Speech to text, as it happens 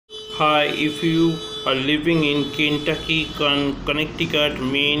Hi, if you are living in Kentucky, Connecticut,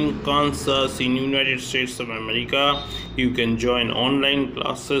 Maine, Kansas, in United States of America, you can join online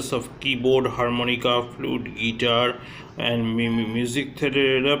classes of keyboard, harmonica, flute, guitar, and music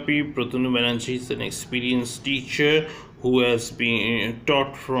therapy. Pratunu Banerjee is an experienced teacher who has been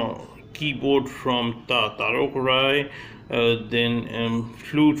taught from keyboard from Tarok Rai,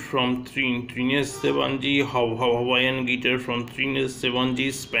 flute from Trines Devanji, Hawaiian guitar from Trines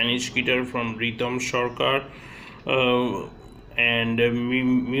Devanji, Spanish guitar from Ritam Sarkar, and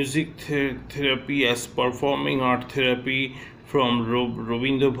music therapy as performing art therapy from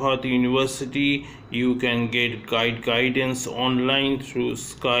Rabindra Bharat University. You can get guidance online through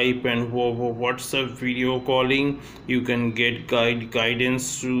Skype and WhatsApp video calling. You can get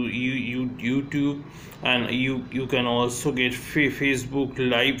guidance through YouTube, and you can also get Facebook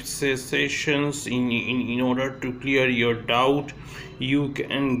live sessions in order to clear your doubt. You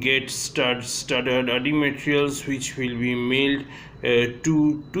can get study materials which will be mailed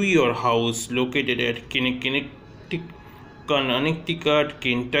to your house located at Connecticut,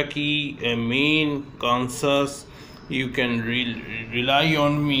 Kentucky, Maine, Kansas. You can rely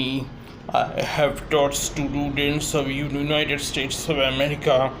on me. I have taught students of United States of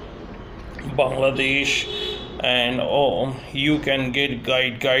America, Bangladesh, and you can get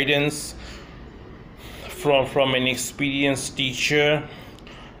guidance from an experienced teacher.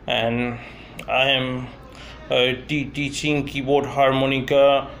 And I am teaching keyboard,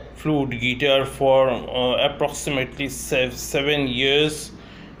 harmonica, flute, guitar for approximately 7 years.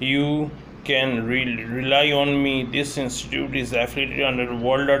 You can rely on me. This institute is affiliated under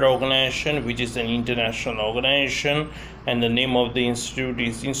World Art Organization, which is an international organization, and the name of the institute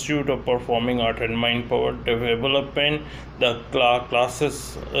is Institute of Performing Art and Mind Power Development. The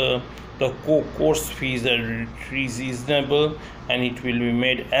classes, the course fees are reasonable, and it will be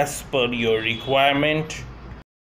made as per your requirement.